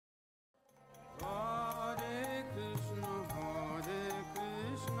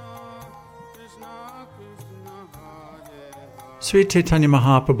Sri Chaitanya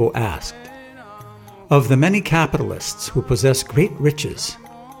Mahaprabhu asked, "Of the many capitalists who possess great riches,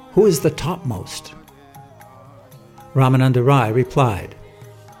 who is the topmost?" Ramananda Rai replied,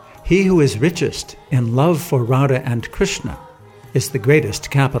 "He who is richest in love for Radha and Krishna is the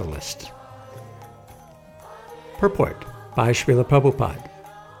greatest capitalist." Purport by Srila Prabhupada.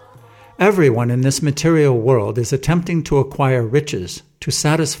 Everyone in this material world is attempting to acquire riches to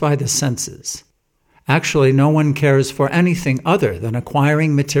satisfy the senses. Actually, no one cares for anything other than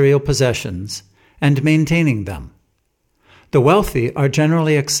acquiring material possessions and maintaining them. The wealthy are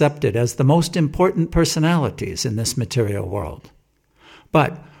generally accepted as the most important personalities in this material world.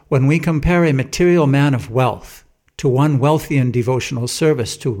 But when we compare a material man of wealth to one wealthy in devotional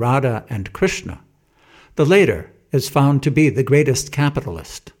service to Radha and Krishna, the later is found to be the greatest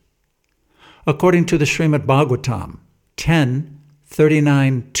capitalist. According to the Srimad Bhagavatam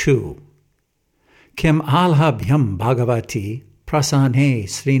 10:39-2, Kim alhabhyam bhagavati prasane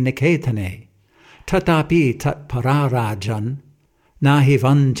sriniketane tatapi tat pararajan nahi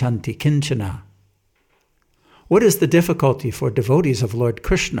vanchanti kinchana. What is the difficulty for devotees of Lord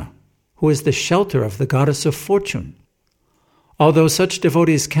Krishna, who is the shelter of the goddess of fortune? Although such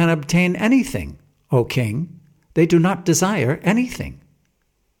devotees can obtain anything, O king, they do not desire anything.